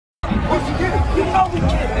You know we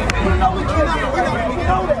can't. You know we can't. You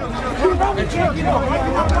know that. You know we can't get on.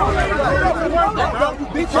 You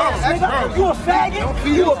bitch ass nigga. You a faggot.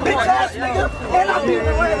 You a bitch ass nigga. And I be a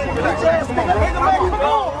bitch ass nigga. Nigga, come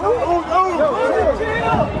on.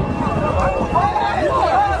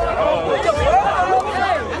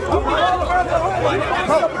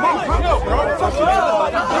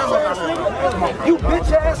 You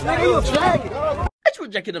bitch ass nigga. You a faggot.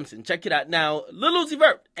 Check it out now. Lil Uzi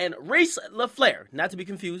Vert and Reese LaFleur, not to be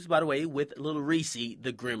confused, by the way, with Lil Reese,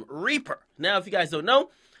 the Grim Reaper. Now, if you guys don't know,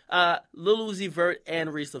 Lil Uzi Vert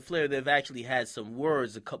and Reese LaFleur, they've actually had some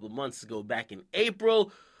words a couple of months ago, back in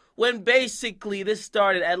April, when basically this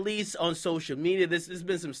started, at least on social media. There's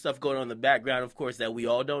been some stuff going on in the background, of course, that we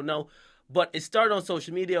all don't know. But it started on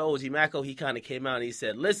social media. OG Macko, he kind of came out and he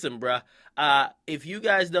said, listen, bruh, if you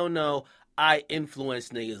guys don't know, I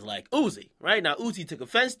influenced niggas like Uzi, right? Now, Uzi took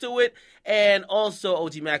offense to it, and also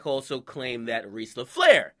OG Mac also claimed that Reese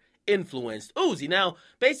LaFleur influenced Uzi. Now,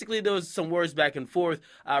 basically, there was some words back and forth.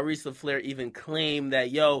 Reese LaFleur even claimed that,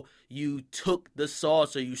 yo, you took the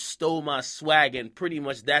sauce or you stole my swag, and pretty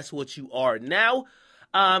much that's what you are now.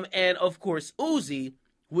 And, of course, Uzi,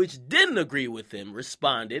 which didn't agree with him,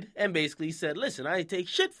 responded and basically said, listen, I take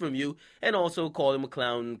shit from you, and also called him a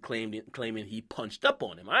clown, claiming he punched up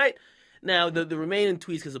on him, all right? Now, the remaining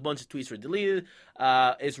tweets, because a bunch of tweets were deleted,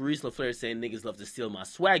 it's Reese LaFleur saying niggas love to steal my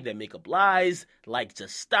swag, that make up lies, like,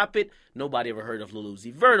 just stop it. Nobody ever heard of Lil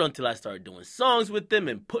Uzi Vert until I started doing songs with him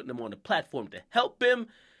and putting him on the platform to help him.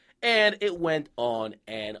 And it went on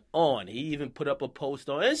and on. He even put up a post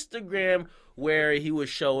on Instagram where he was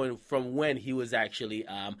showing from when he was actually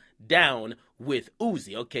down with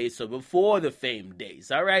Uzi. Okay, so before the fame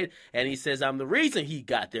days, all right? And he says, I'm the reason he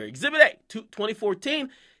got there. Exhibit A,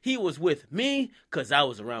 2014, he was with me because I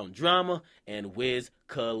was around drama and Wiz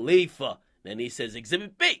Khalifa. Then he says,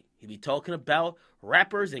 Exhibit B, he be talking about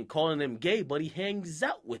rappers and calling them gay, but he hangs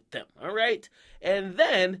out with them, all right? And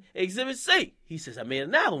then Exhibit C, he says, I made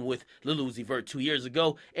an album with Lil Uzi Vert 2 years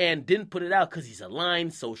ago and didn't put it out because he's a lying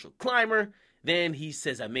social climber. Then he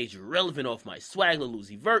says, I made you relevant off my swag, Lil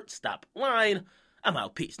Uzi Vert, stop lying, I'm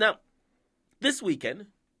out, peace. Now, this weekend,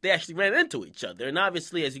 they actually ran into each other, and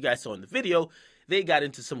obviously, as you guys saw in the video, they got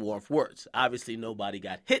into some warm words. Obviously, nobody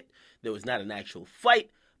got hit. There was not an actual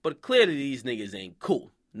fight, but clearly these niggas ain't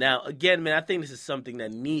cool. Now, again, man, I think this is something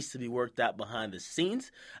that needs to be worked out behind the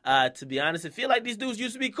scenes. To be honest, I feel like these dudes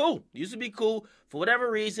used to be cool. Used to be cool for whatever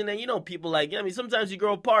reason. And, you know, people like, I mean, sometimes you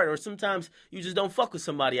grow apart or sometimes you just don't fuck with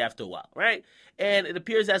somebody after a while, right? And it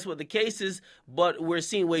appears that's what the case is, but we're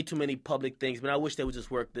seeing way too many public things. But I wish they would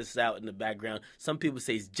just work this out in the background. Some people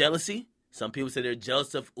say it's jealousy. Some people say they're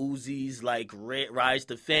jealous of Uzi's, like, rise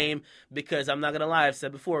to fame, because I'm not going to lie, I've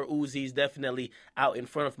said before, Uzi's definitely out in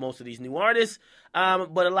front of most of these new artists,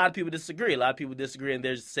 but a lot of people disagree. A lot of people disagree, and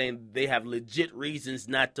they're saying they have legit reasons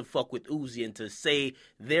not to fuck with Uzi and to say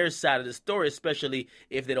their side of the story, especially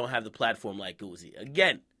if they don't have the platform like Uzi.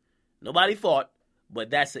 Again, nobody fought. But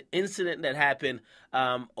that's an incident that happened.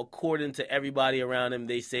 According to everybody around him,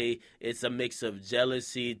 they say it's a mix of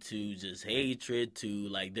jealousy to just hatred to,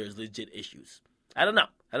 like, there's legit issues. I don't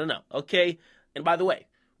know. Okay? And by the way,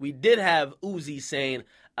 we did have Uzi saying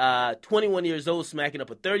 21 years old smacking up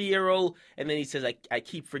a 30-year-old. And then he says, I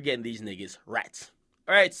keep forgetting these niggas rats.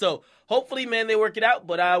 All right, so hopefully, man, they work it out.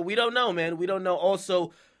 But we don't know, man. We don't know.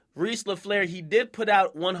 Also, Reese LaFleur, he did put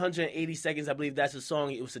out 180 Seconds. I believe that's a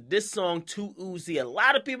song. It was a diss song to Uzi. A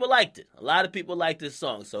lot of people liked it. A lot of people liked this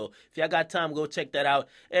song. So if y'all got time, go check that out.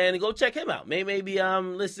 And go check him out. Maybe,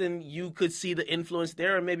 listen, you could see the influence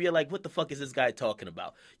there. Or maybe you're like, what the fuck is this guy talking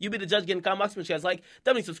about? You be the judge, getting comment box. Make sure you guys like,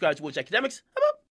 definitely subscribe to Akademiks. I'm out.